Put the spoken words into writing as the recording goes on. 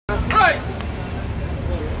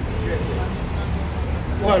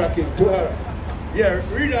King, Tuhara. Yeah,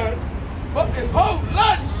 read on. But the whole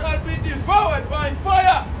land shall be devoured by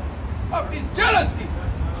fire of his jealousy.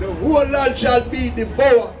 The whole land shall be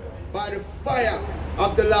devoured by the fire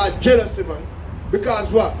of the Lord's jealousy, man.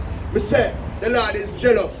 Because what? We say the Lord is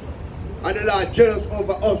jealous. And the Lord jealous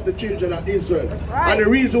over us, the children of Israel. Right. And the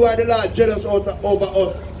reason why the Lord jealous over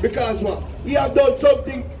us, because what? He have done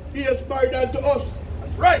something he has married unto us.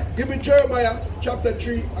 That's right. Give me Jeremiah chapter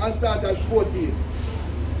 3 and start at 14.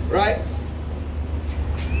 Right?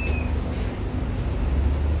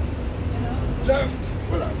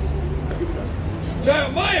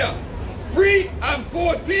 Jeremiah 3 and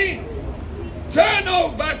 14. Turn,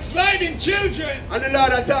 O backsliding children. And the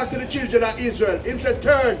Lord attacked to the children of Israel. He said,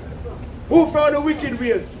 turn. Who from the wicked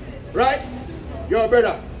ways? Right? Your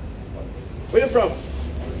brother. Where you from?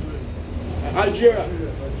 Algeria.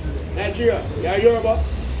 Nigeria. You're Yoruba?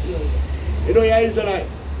 You know you're Israelite?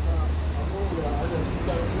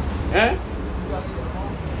 Eh?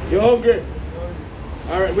 You're hungry?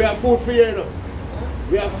 Alright, we have food for you now.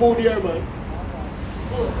 We have food here, man.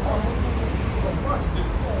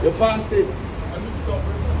 You're fasting.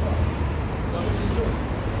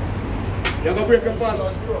 You're going to break your fast.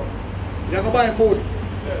 You're going to buy food.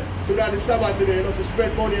 Today is the Sabbath today, you know, to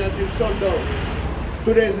spread money until sundown.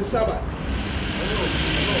 Today is the Sabbath.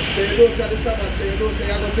 So you don't say the Sabbath, so you don't say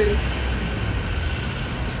you're going to say,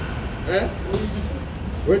 eh?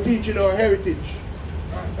 We're teaching our heritage.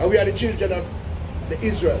 And we are the children of the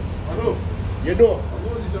Israel. I know. You know? I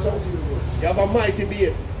know this already. You have a mighty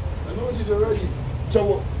beard. I know this already.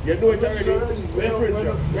 So you know it already? Where's the fridge?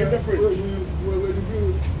 Where's the fridge?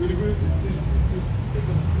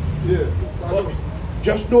 Yeah. Well,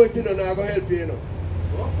 just know it, you know, not going to help you, you know.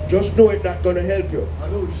 What? Just know it not going to help you. I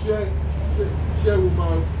know, share with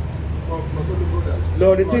my brother.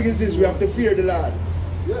 No, the thing is this, we have to fear the Lord.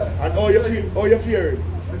 Yeah. And how you fear him?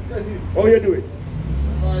 How you do it?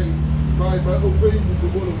 By obeying the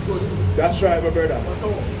word of God. That's right, my brother. That's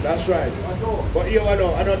all. That's right. That's all. But here I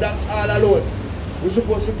know that's all alone. We're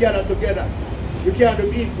supposed to gather together. We can't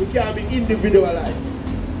be individualized.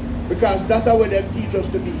 Because that's how they teach us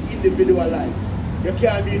to be individualized. You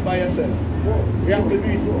can't be it by yourself. Well, we have to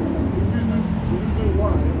be it. The reason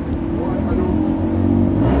why I don't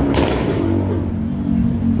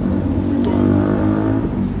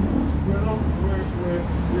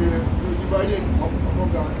we're divided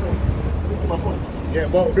among ourselves. That's my point. Yeah,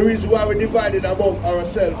 but the reason why we're divided among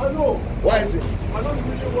ourselves. I know. Why is it? I know the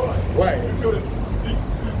reason why. Why? Because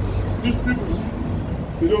these people,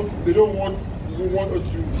 they don't want us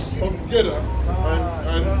to come together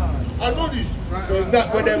and I know this. So it's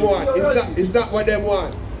not what they want. It's not what they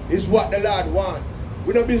want. It's what the Lord wants.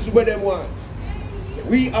 We don't business what they want.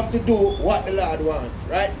 We have to do what the Lord wants,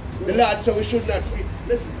 right? The Lord said we should not fear.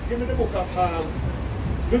 Listen, give me the book of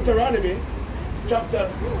Deuteronomy, chapter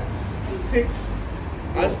 6,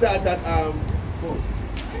 and start at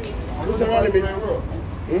Deuteronomy. I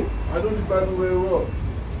don't the Bible very well.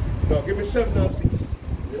 No, give me 7 and 6.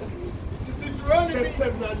 Deuteronomy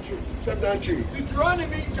 7 and 3.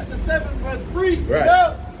 Deuteronomy chapter 7 verse 3. Right.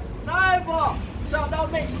 No, neither shalt thou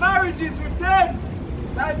make marriages with them.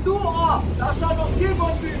 Thy daughter thou shalt not give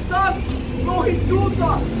unto his son, nor his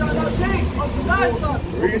daughter shalt thou take unto thy son.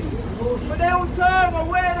 Read. But they will turn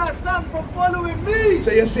away thy son from following me.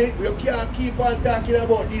 So you see, you can't keep on talking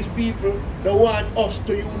about these people that want us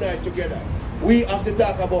to unite together. We have to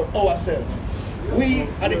talk about ourselves. We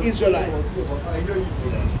are the Israelites.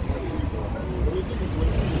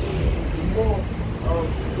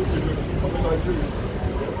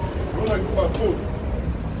 When I go back home,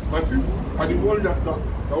 my people are the ones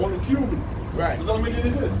that want to kill me. Right. Does that make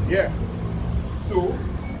any sense? Yeah. So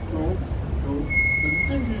the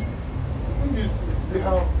thing is they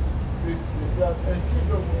are enslaved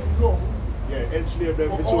them for long. Yeah, enslaved them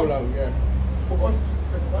for so long, yeah. For us,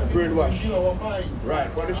 brainwash. in our mind. Right,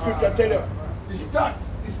 but the scripture tell you. It starts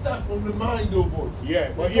from the mind, though, boy.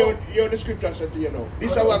 Yeah, but you the scripture said to you know.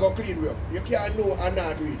 This is how I go clean with you. You can't know and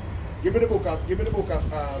not do it. Give me the book of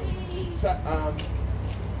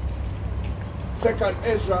 2nd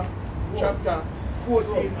Ezra chapter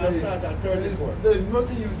 14 and start at 34. There's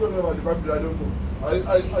nothing you tell me about the Bible I don't know. I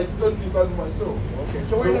just think about myself. Okay,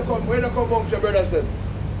 so when you come amongst your brothers then?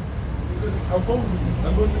 I'm hungry.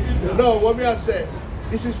 I'm going to eat them. No, what me I say,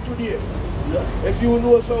 this is today. Yeah. If you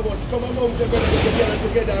know so much, come amongst your brothers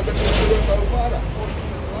together and make us work for our Father.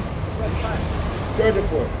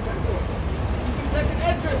 34. This is 2nd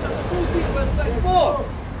Ezra chapter 14 verse 34.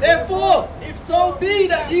 Therefore, if so be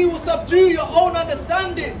that ye will subdue your own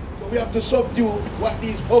understanding. So we have to subdue what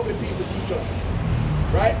these ugly people teach us.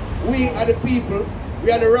 Right? We are the people,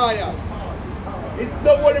 we are the royal. It's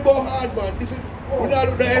not only about hard, man. This is, we not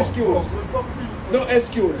look the excuse. No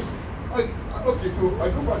excuse. Okay, so I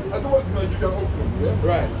go back to Nigeria often, yeah?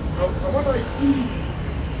 Right. And when I see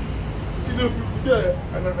the people there,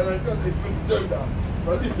 and I try to explain to them that,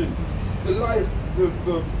 but listen, the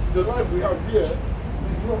life we have here is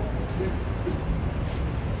not,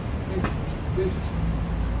 it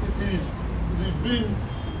is being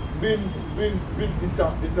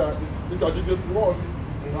interjected to us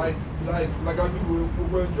like I think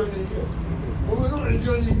we're enjoying it here. But we're not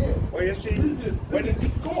enjoying it here. Well, you see, when it's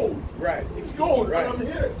cold. Right. It's cold, right. And I'm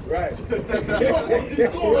here. Right.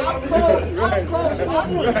 It's cold, and I'm here. Right.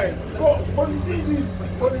 Right. But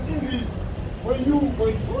the thing is, when you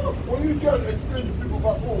try to explain to people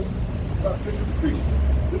back home that they should fix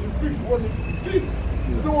what they fix,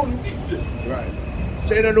 they don't want to fix it. Right.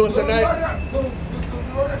 So you don't know what's a night? I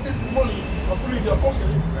take the money and put it in their pocket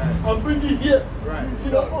and bring it here. Right.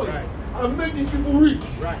 You know, right. And making people rich.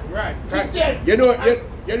 Right. Yeah. You know,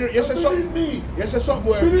 you say something. You say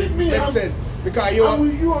something where makes sense because you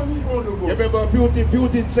remember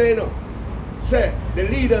Putin saying, say the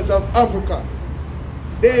leaders of Africa,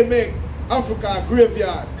 they make Africa a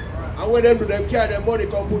graveyard, and when they do, they carry their money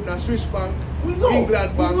come put in a Swiss bank,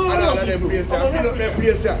 England bank, and all of them places, and fill up them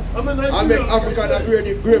places, and make Africa a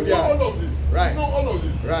graveyard. Right. Not all of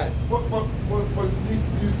this. Right. But the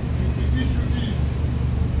issue is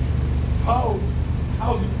how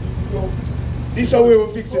did we all fix it? This is how we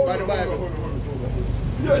will fix it by the Bible. Hold on.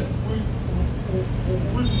 Yes, we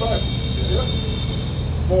read the Bible. Yeah?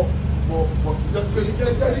 But just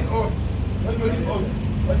very odd. That's very odd.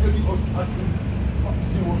 Actually, see what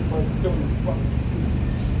my tell you.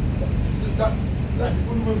 That's the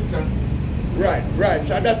only way we can.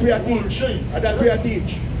 Right. And that we are teach. And that we are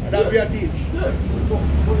teach. Yeah, but I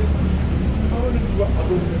want to do what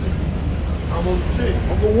I'm on the chain.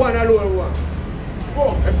 I'm going one alone one.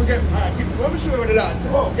 Oh, I forget. Let me show you what the Lord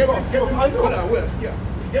said. Oh, Get me hold on, West, yeah.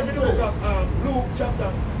 Get me the book of Luke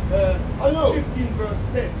chapter 15 verse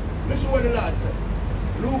 10. Listen what the Lord said.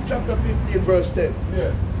 Luke chapter 15 verse 10.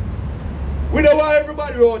 Yeah. We don't want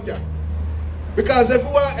everybody out there. Because if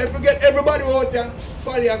we get everybody out there,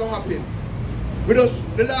 folly are going to happen.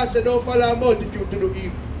 The Lord said, don't follow a multitude to do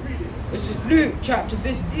evil. This is Luke chapter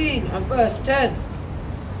 15 and verse 10.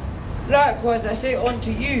 Likewise I say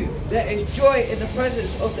unto you, there is joy in the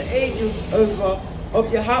presence of the angels of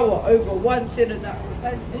Yahawah over one sinner that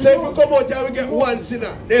repents. So if we come out here, we get one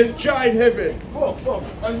sinner. There's joy in heaven. Fuck,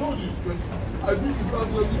 I know this because I read the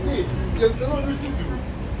Bible every day. There's no reason to do.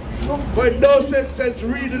 But no sense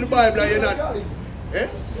reading the Bible and you're not. Eh?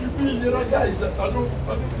 You read the other guys that I don't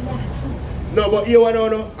know the truth. No, but you want to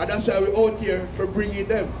know, and that's why we're out here for bringing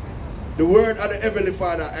them. The word of the Heavenly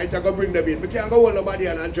Father, I ain't going to bring them in. We can't go hold nobody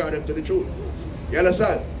and draw them to the truth. You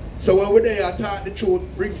understand? So when we're there, taught the truth,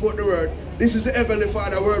 bring forth the word. This is the Heavenly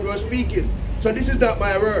Father word we're speaking. So this is not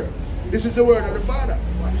my word. This is the word of the Father.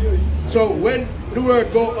 So when the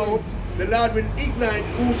word go out, the Lord will ignite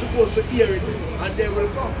who's supposed to hear it, and they will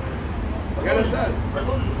come. You understand?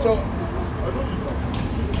 So,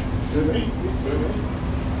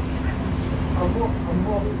 I'm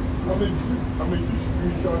a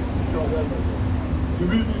spiritual level. The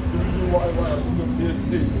reason why I see them here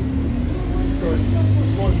today is because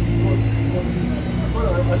God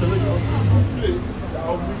I believe I'll meet you, and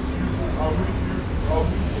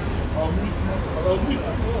I'll meet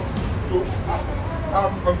you. So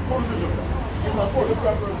I'm conscious of that. If I follow the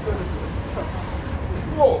proper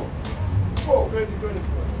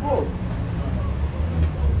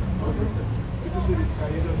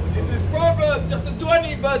This is Proverbs chapter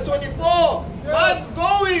 20 verse 24. Man's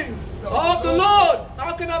goings of the Lord.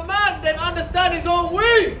 How can a man then understand his own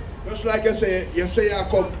way? just like you say you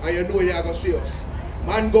come and you know you're going to see us.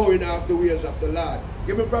 Man going after the ways of the Lord.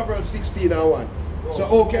 Give me Proverbs 16 and 1. So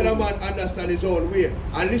how can a man understand his own way?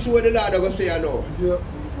 And listen what the Lord is going to say I know.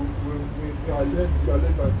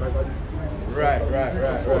 Right.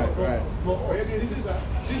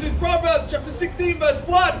 This is Proverbs chapter 16 verse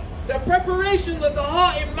 1. The preparations of the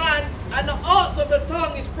heart in man and the arts of the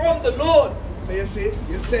tongue is from the Lord. So you say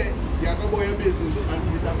you're going to go your business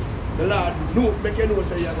and the Lord make you know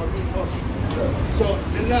say you're going to meet us. So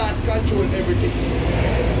the Lord control everything.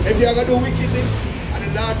 If you're going to do wickedness, and the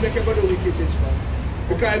Lord make you go do wickedness, man.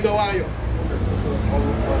 Because I don't want you.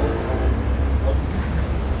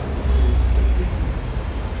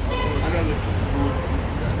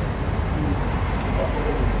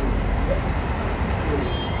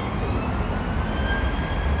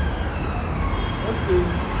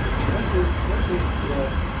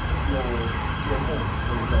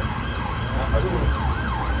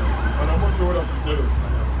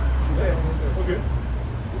 Okay.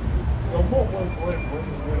 The more when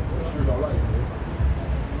you're alive,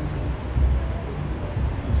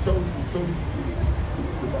 show you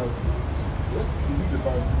the Bible. You read the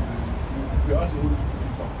Bible. You ask the Holy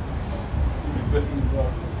Spirit to be blessing you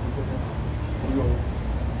for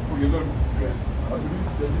your Lord. I believe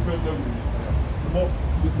there's different levels.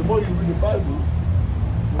 The more you read the Bible,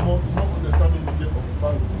 the more understanding you get of the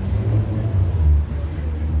Bible.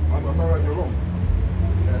 I'm not right or wrong.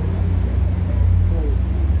 So,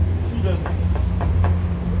 see that.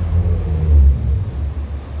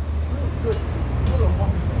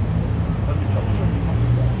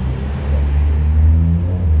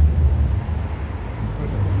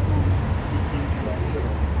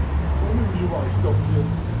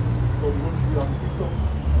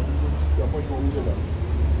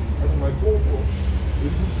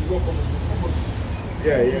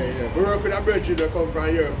 Yeah. We work with a virgin that come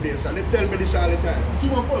from your place and they tell me this all the time. You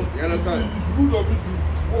understand? It's good of it to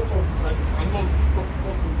walk up like and not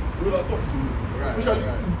talk to you. Right.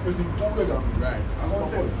 Right. I'm gonna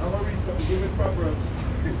read something. Give me Proverbs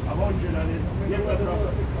 100 and it. Give me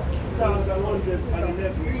Proverbs. Psalms 111.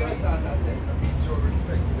 It's your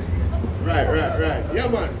respect to the age. Right. Yeah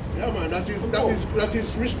man. That is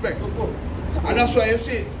respect. And that's why you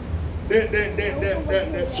see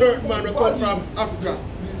the certain man who come from Africa,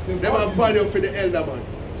 they have value for the elder man.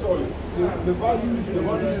 Sorry, the value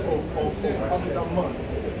of African man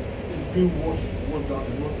is being washed one down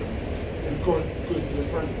because the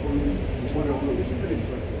French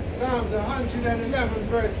Psalms 111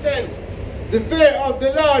 verse 10. The fear of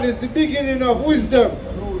the Lord is the beginning of wisdom,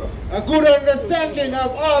 a good understanding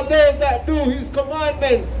of all those that do his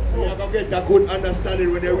commandments. So you're going to get a good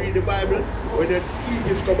understanding when you read the Bible, when you keep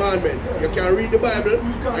his commandment. You can read the Bible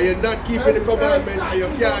and you're not keeping the commandment and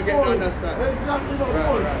you can't get the understanding. Exactly the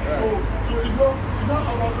Right. So it's not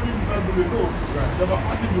about reading the Bible alone. Right. It's about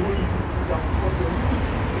asking the Holy Spirit that what they're reading.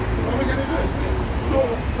 I'm making it sense.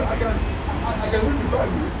 So I can read the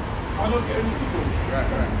Bible and not get any people.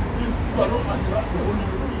 Right. If I don't ask the Holy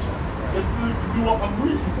Spirit, let's do what I'm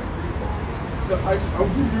reading. I'll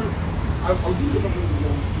give you something.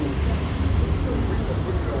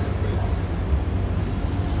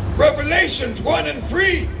 Revelations 1 and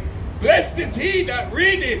 3. Blessed is he that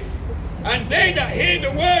readeth, and they that hear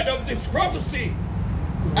the word of this prophecy,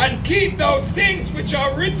 and keep those things which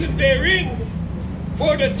are written therein,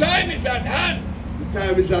 for the time is at hand. The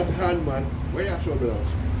time is at hand, man. Where you show me now?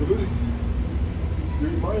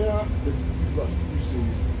 Jeremiah, the verse, you say,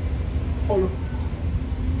 all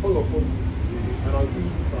of them, and I'll give you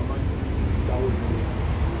my mind. That was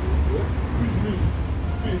which means,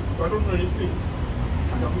 if I don't know anything,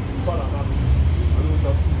 I can put the father and I don't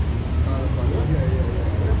have to.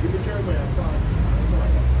 Yeah. Give me Jeremiah.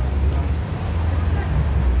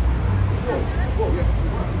 Go.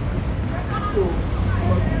 So,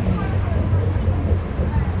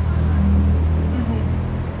 even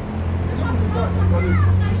that is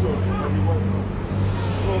Jesus and the one now.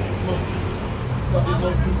 No, that is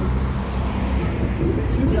not Jesus.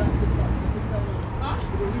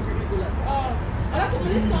 That's what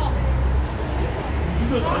Melissa.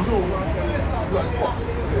 Jesus, I know like what?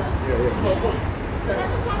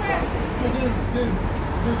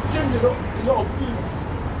 They changed a lot of things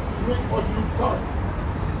to make us look bad.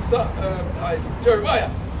 Jeremiah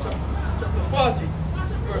chapter 40,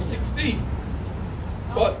 verse 16.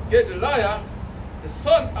 But Gedaliah, the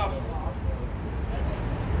son of me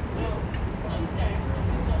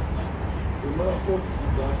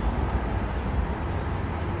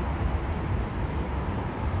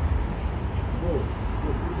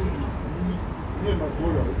and my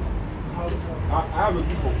brother, I have a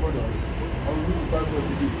group of brothers. I will read the Bible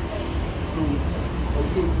every day. So,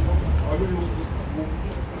 I don't know.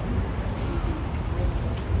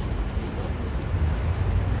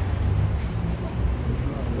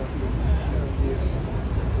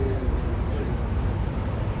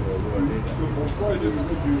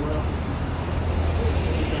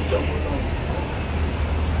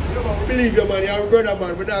 Believe you, man, you're a brother,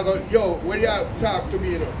 man. But now go, yo, when you talk to me,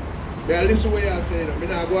 you know, I listen what you're saying. I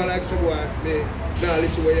not go like someone, now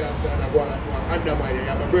listen what you're saying. I go like undermine you.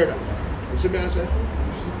 You're my brother. You see me, I say?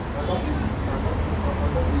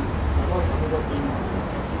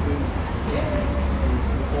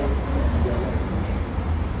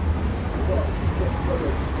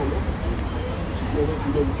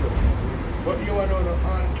 But you know,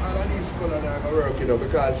 all of these colors are going to work, you know,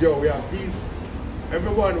 because, yo, we have these,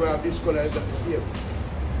 everyone we have this color is not the same.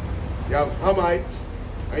 You have Hamite,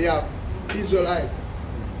 and you have Israelite.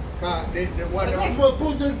 They want That's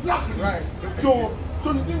what exactly. Right. So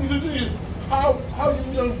the thing is, how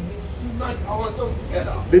you unite ourselves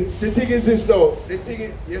together. The thing is this though, the thing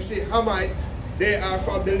is, you see, Hamite, they are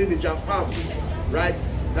from the lineage of Ham, right?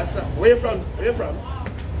 That's where you from? Where you from?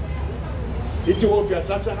 Ethiopia,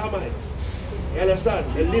 that's a Hamite. You understand?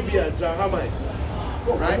 The Libyans are Hamites,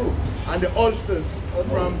 right? And the Ulsters are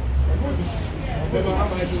from them are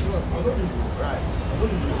Hamites as well. Right.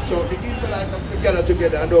 So the Israelites are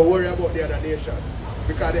together and don't worry about the other nation.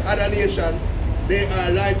 Because the other nation, they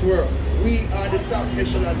are light work. We are the top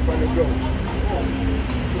echelon from the ground.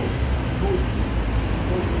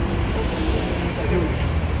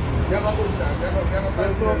 Never good time, never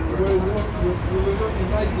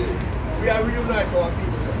united. We are reunite our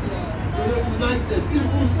people. We are united.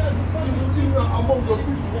 Even among the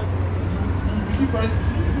people, different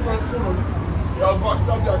economy. You have got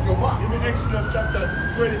to at your back. Even Exodus chapter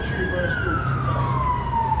 23 verse 2.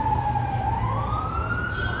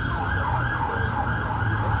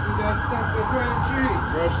 Exodus chapter 23.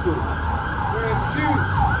 Verse 2. Verse 2.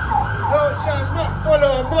 Thou shalt not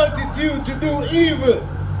follow a multitude to do evil,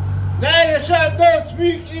 neither shalt thou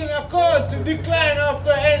speak in a cause to decline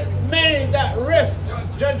after many that rest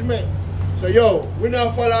judgment. So yo, we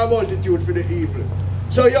not follow a multitude for the evil.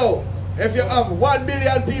 So yo, if you have 1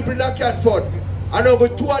 million people in the Catford, and only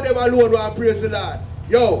 2 of them alone will praise the Lord.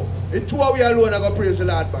 Yo, the 2 of we alone are going to praise the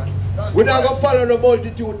Lord, man. We're not going to follow the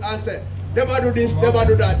multitude and say, them a do this, them a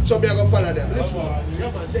do that, so we are going to follow them. Listen,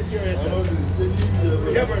 yeah, man, take care of yourself.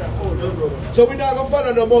 Yeah, brother. So we're not going to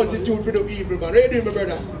follow the multitude for the evil, man. What are you doing, my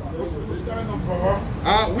brother?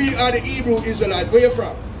 We are the Hebrew Israelites. Where you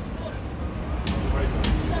from?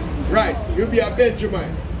 Right, you'll be a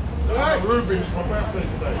Benjamin. Right. Reuben is my birthday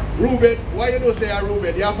today. Reuben, why you don't say a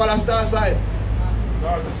Reuben? You have Palestine side?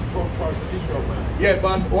 No, this is 12 tribes of Israel, man. Yeah,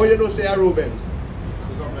 but why you don't say a Reuben?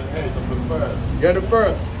 Because I'm the head, I'm the first. You're the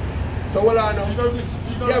first. So what I know? You know this,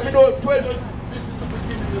 yeah, we know 12. This is the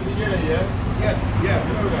beginning of the year, yeah? Yes, yeah.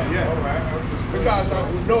 You know that? Yeah. Alright. Because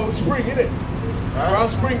no spring, innit? Right. Around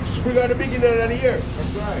spring at the beginning of the year.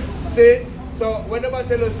 That's right. See? So whenever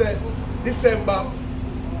tell us that December,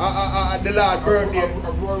 the Lord's birthday. A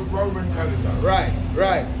Roman calendar.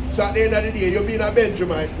 Right. So at the end of the day, you being a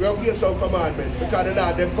Benjamin, we have given some commandments because the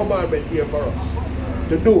Lord have commandments here for us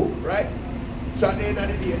to do, right? So at the end of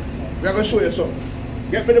the day, we are going to show you something.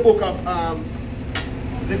 Get me the book of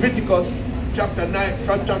Leviticus chapter 9,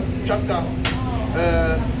 from chapter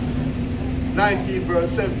 19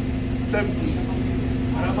 verse 17.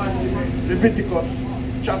 And I'm at Leviticus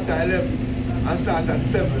chapter 11 and start at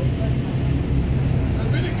 7.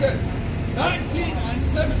 Leviticus 19 and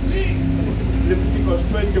 17. Leviticus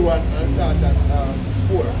 21 and start at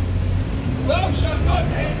 4. Thou shalt not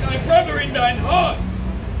hate thy brother in thine heart.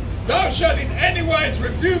 Thou shalt in any wise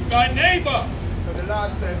rebuke thy neighbor. So the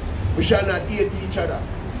Lord says, we shall not hate each other.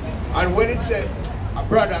 And when it says a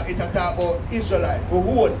brother, it talk about Israelite, who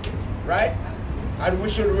would, right? And we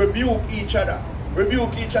should rebuke each other.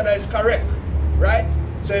 Rebuke each other is correct, right?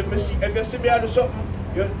 So if you see me I do something,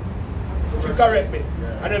 you correct me.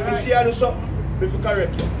 And if you see I do something, you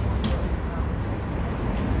correct you.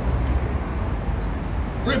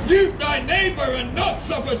 Rebuke thy neighbor and not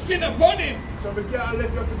suffer sin upon him. So we can't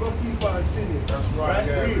let you go keep on sinning. That's right.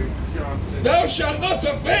 Yeah, thou shalt not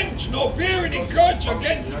avenge nor bear any grudge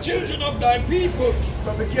against the children of thy people.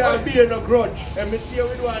 So we can't bear no grudge. And we see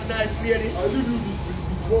we do a nice lady. I leave you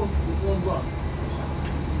with one verse.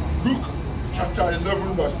 Luke chapter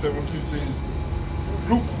 11 verse 17 says,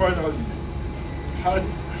 Luke finally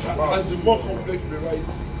has the more complex right.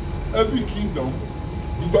 Every kingdom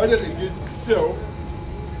divided against itself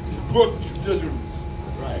is brought to judgment.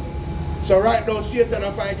 Right. So right now Satan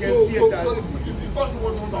and fight against Satan. If you don't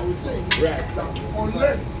know what I was saying, right. That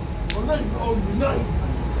unless you all unite,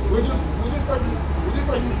 when they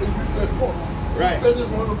fight against their cause. Right.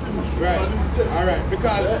 Right. Alright.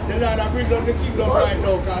 Because the Lord has bring down the kingdom right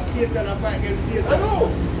now because Satan and fight against Satan. I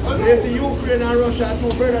know. There's the Ukraine and Russia are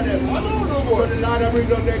two brother them. I know no So more. the Lord has bring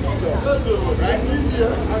down their kingdom. Right?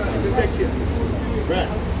 Alright, we take care. Right.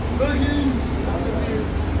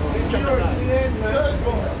 Chapter 9.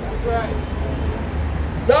 That's right.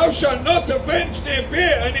 Thou shalt not avenge nor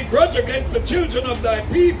bear any grudge against the children of thy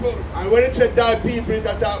people. And when it said thy people, it's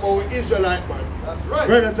talking about Israelite, man. That's right.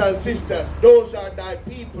 Brothers and sisters, those are thy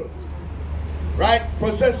people. Right?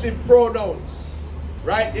 Possessive pronouns.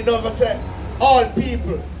 Right? It never said all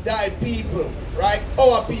people, thy people. Right?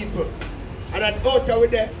 Our people. And then out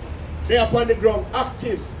with them, they are upon the ground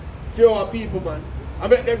active for our people, man. I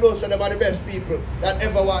bet them know that they are the best people that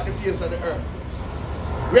ever walked the face of the earth.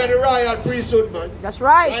 We are the royal priesthood, man. That's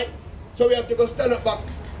right. So we have to go stand up back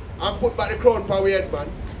and put back the crown for our head, man.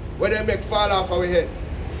 Where they make fall off our head.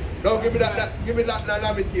 No, give me that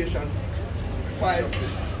Lamentation 5.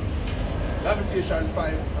 Lamentation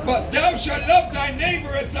 5. But thou shalt love thy neighbor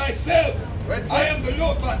as thyself. I am the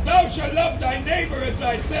Lord, but thou shalt love thy neighbor as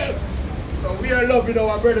thyself. So we are loving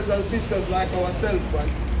our brothers and sisters like ourselves, man.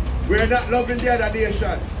 We are not loving the other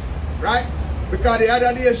nation, right? Because the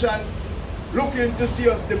other nation looking to see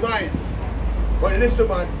us demise. But listen,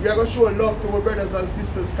 man, we are going to show love to our brothers and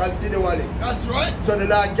sisters continually. That's right. So the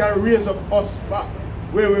Lord can raise up us back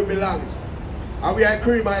where we belong. And we are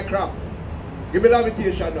cream and crop. Give me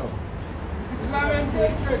Lamentation now. This is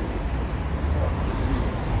Lamentation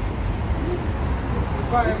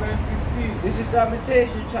 5 and 16. This is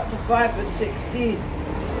Lamentation chapter 5 and 16.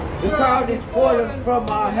 The crown is fallen from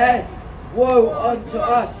our head. Woe unto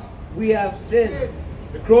us, we have sinned.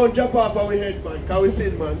 The crown jump off our head, man. Can we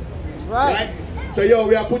sin, man? Right. So yo,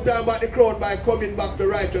 we are put on back the crown by coming back to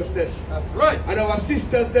righteousness. That's right. And our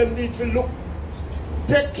sisters them need to look,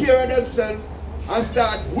 take care of themselves and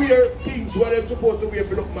start wear things what they're supposed to wear if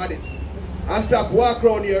you look modest. And stop walk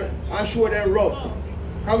around here and show them rub.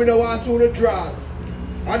 Because we don't want to see the drawers.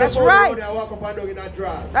 And that's right. right. And walk up and down in that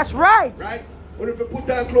drawers. That's right. Right? But if you put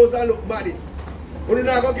on clothes and look modest, you're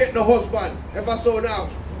not going to get no husband if I saw now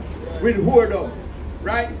with whoredom.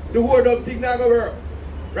 Right? The whoredom thing not going to work.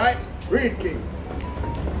 Right? Read, King.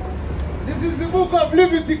 This is the book of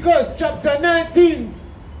Leviticus, chapter 19,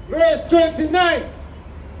 verse 29.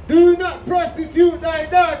 Do not prostitute thy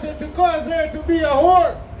daughter to cause her to be a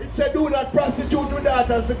whore. It said do not prostitute your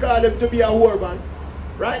daughters to call them to be a whore, man.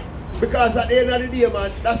 Right? Because at the end of the day,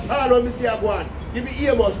 man, that's all what we see I go on. Give me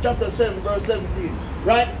Amos chapter 7, verse 17.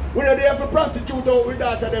 Right? We're not there for prostitute out with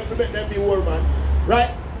daughter them to make them be whore, man.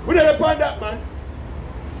 Right? We're not upon that, man.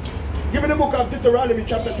 Give me the book of Deuteronomy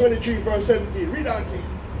chapter 23, verse 17. Read on, King.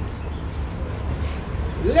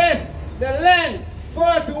 Lest the land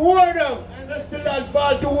fall to whoredom. And lest the land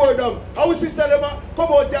fall to whoredom. Our sister them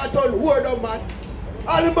come out here and turn whoredom, man.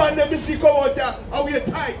 All the man them you see come out here and wear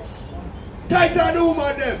tights. Tight on the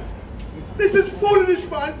woman them. This is foolish,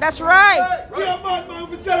 man. That's right. We are mad, man.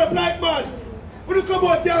 We stand up like man. When you come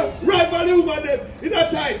out here, rival the woman them in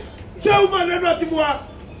a tights. So woman them not even want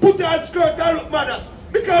put on skirt and look mothers.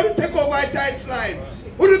 Because we take over a tights line.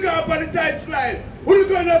 When you go up on the tights line, when you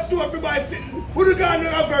go in the store, everybody sitting. When you go in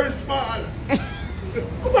there, very small.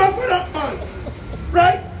 Come on for that, man.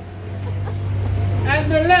 Right?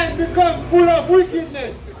 And the land become full of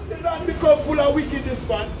wickedness. The land become full of wickedness,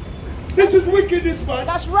 man. This is wickedness, man.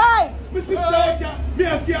 That's right. My sister out here, me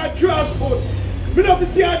I see her dress foot. Me don't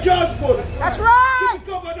see her dress foot. That's right. She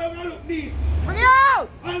cover down and look neat. Bring it out.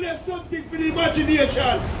 And left something for the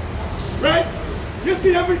imagination. Right? You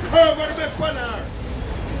see every curve on the back on her.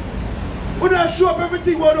 When I show up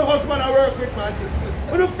everything what the husband I work with, man.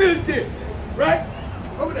 When I filthy. Right?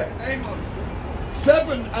 Over there, Amos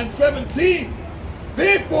 7 and 17.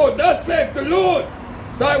 Therefore, thus saith the Lord,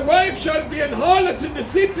 thy wife shall be an harlot in the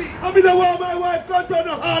city. I mean, the way my wife got on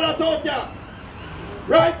the harlot out there.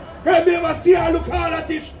 Right? When me ever see her look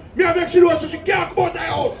harlotish, me I make sure so she can't come out the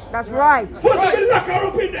house. That's right. First I will lock her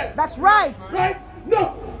up in there. That's right. Right?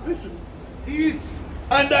 No. Listen.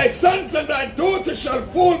 And thy sons and thy daughters shall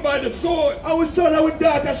fall by the sword. Our son and our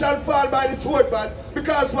daughter shall fall by the sword, man.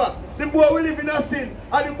 Because what? The boy will live in a sin,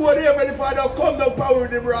 and the boy the Heavenly Father come down power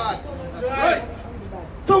with him wrath. Right?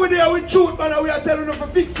 So we're there with truth, man, and we are telling them to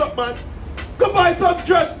fix up, man. Go buy some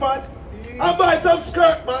dress, man. And buy some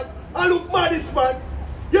skirt, man. And look modest, man.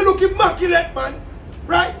 You look immaculate, man.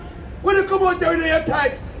 Right? When you come out there with your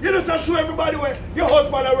tights, you just show everybody where your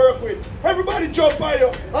husband I work with. Everybody jump by you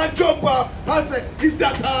and jump off and say, is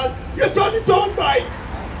that all? You turn it on bike.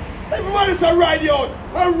 Everybody say ride you out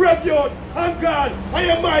and rev you out and gone. And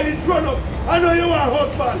your mileage run up. I know you are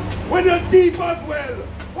husband. When you're deep as well.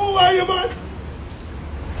 Who are you, man?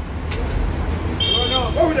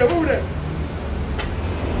 Over there, over there.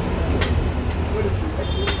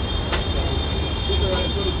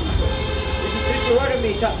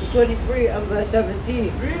 Deuteronomy chapter 23 and verse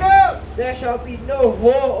 17. Read up. There shall be no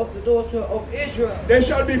whore of the daughter of Israel. There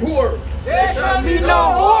shall be whore. There shall be no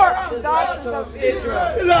whore of the daughters of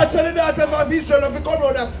Israel. The Lord said the daughter of Israel, if you come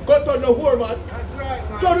around there, go to the whore, man. That's right,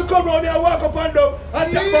 man. So you come around there and walk up and down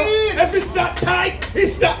and talk about, if it's not tight,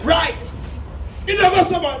 it's not right. You never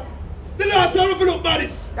say, man. The Lord said if you look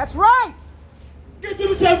modest. That's right. Get to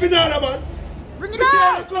yourself in order, man. Bring it Every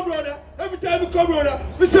time out. you come around there, every time you come around there,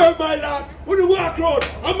 we serve my Lord. When you walk around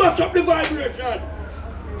and match up the vibration.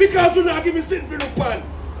 Because you're not giving sin for the pan.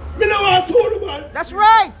 Me don't want to sue the man. That's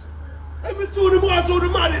right. Every sue the man, sue the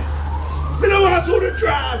modest. Me don't want to sue the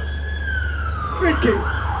trash. Drinking.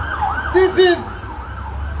 This is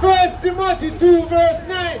 1 Timothy 2 verse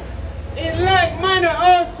 9. In like manner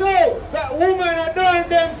also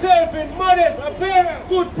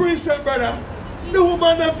good precept, brother. The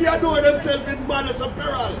woman if you adorn themselves in manners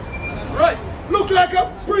apparel. Right. Look like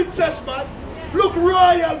a princess, man. Look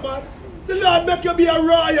royal, man. The Lord make you be a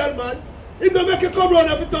royal, man. He don't make you come around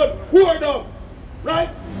every time, whore down. Right?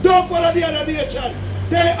 Don't follow the other nation.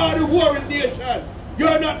 They are the warring nation.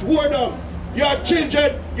 You're not whore down. You're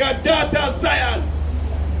children, you're daughter of Zion.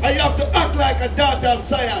 And you have to act like a daughter of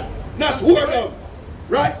Zion. Not whore down.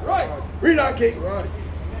 Right? Right. Read that, King. Right.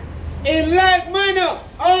 In like manner,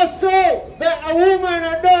 also that a woman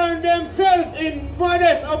adorn themselves in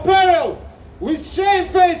modest apparel with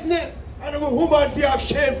shamefacedness. And a woman fi have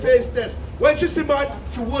shamefacedness. When she see man,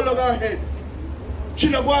 she hold on her head. She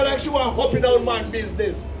don't go like she want hopping on man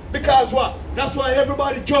business. Because what? That's why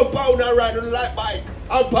everybody jump out and ride on the light bike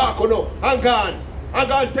and park on no, and gone. And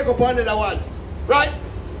go and take up another one. Right?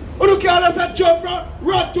 You don't care that's a jump from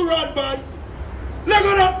rod to rod, man. Look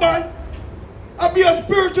at that, man. I be a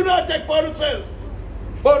spiritual not take for yourself.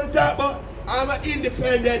 But the time, but I'm an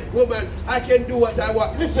independent woman. I can do what I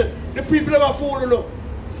want. Listen, the people are fooling you.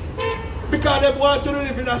 Because they want to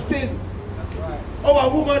live in a sin. Our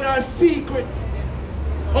women are secret.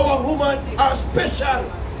 Our women are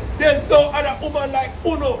special. There's no other woman like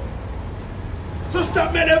Uno. So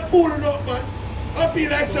stop making them fooling up, man. I feel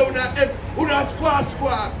like so una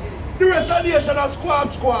squab. The rest of the nation are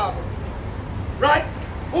squab. Right?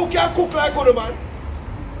 Who can cook like Uno, man?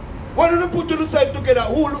 Why don't you put yourself together?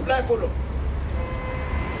 Who look like Uno?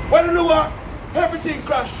 Why don't you what? Everything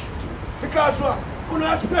crash. Because what? Uno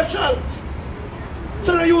are special.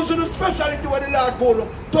 So they use the speciality when the Lord go to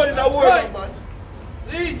turn in the world, right, man.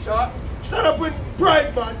 Teacher. Stand up with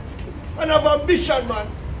pride, man. And have ambition, man.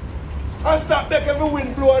 And start making every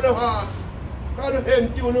wind blow on the horse. Because the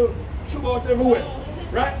empty, you know, shoot out everywhere.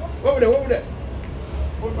 Right? Over there.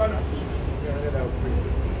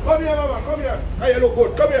 Come here, mama, come here. Hey, you look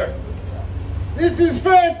good. Come here. This is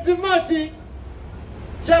 1 Timothy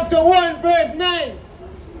chapter 1 verse 9.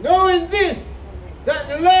 Knowing this, that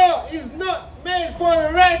the law is not made for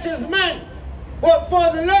the righteous man, but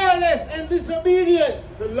for the lawless and disobedient.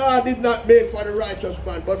 The law did not make for the righteous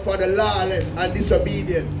man, but for the lawless and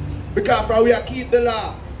disobedient. Because from we keep the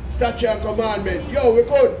law, statute and commandment. Yo, we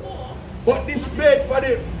good. But this made for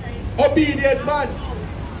the obedient man.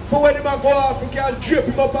 For when he man go off, you can drip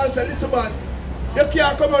him up and say, listen, man, you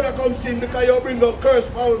can't come out and come sin because you bring no curse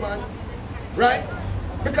power, man. Right?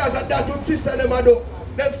 Because of that what sister them do.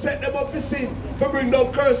 Them set them up for sin, for bring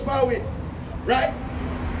no curse power. Right?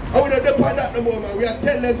 And we don't depend that no more, man. We are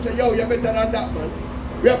telling them, say, yo, you're better than that, man.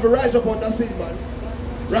 We have to rise up on that sin, man.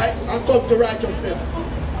 Right? And come to righteousness.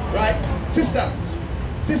 Right? Sister.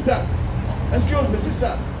 Excuse me,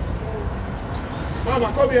 sister.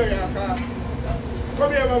 Mama, come here, yeah.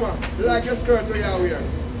 Come here, mama. You like your skirt where you wear?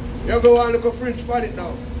 You go and look a fringe for it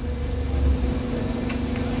now.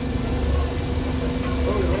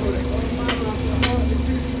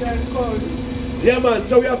 Yeah, man.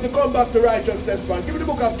 So we have to come back to righteousness, man. Give me the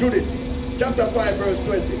book of Judith, chapter 5, verse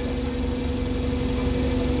 20.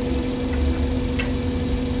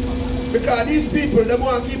 Because these people, they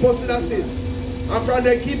want to keep us in a sin. And from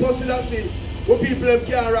they keep us in a sin, we people them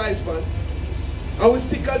can't rise, man. And we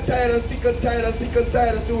sick and tired and see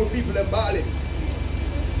what people them balling.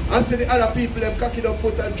 And see the other people them cocking up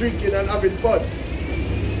foot and drinking and having fun.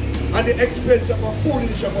 At the expense of our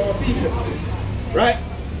foolishness of our people. Right?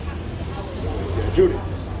 Yeah, Judy.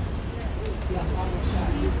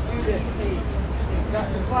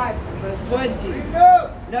 Chapter 5, verse 20.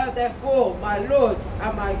 Now therefore, my Lord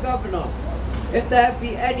and my Governor, if there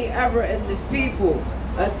be any error in this people,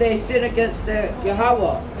 that they sin against their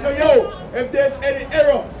Yahawah. So yo, if there's any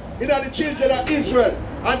error in the children of Israel,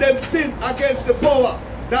 and them sin against the power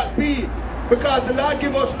that be, because the Lord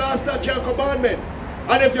give us last statute and commandment.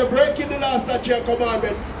 And if you're breaking the last statute and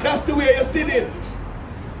commandment, that's the way you're sinning.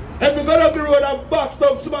 If you go down the road and box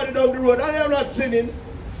down somebody down the road, and you're not sinning,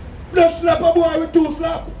 just slap a boy with 2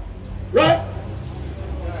 slaps. Right?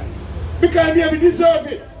 Because maybe deserve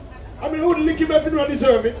it. I mean, who would lick him if he don't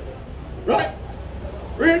deserve it? Right?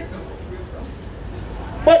 Read?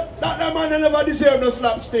 But that man never deserve no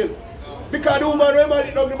slap still. Because the woman, remember,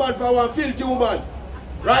 lick down the man for one filthy woman.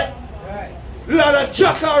 Right? Lord, I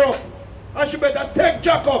jack her up. And she better take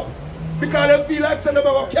Jack up. Because they feel like they're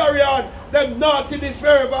going to carry on them naughtiness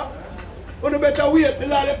forever. And they better wait. The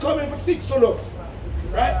Lord is coming for 6 so long.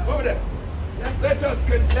 Right? Over there. Let us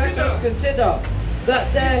consider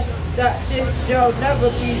that this shall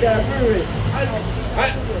never be their ruin.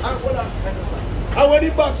 And when he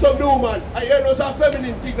backs up the woman, I hear those are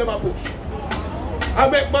feminine thing them a push. I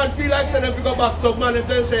make man feel like saying if you go back stuff, man, if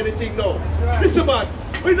they say anything now. Listen, man,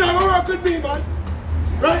 we not gonna work with me, man.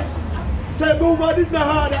 Right? Say, move on, it's not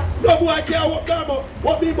harder. No boy care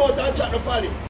what me about and chat to folly.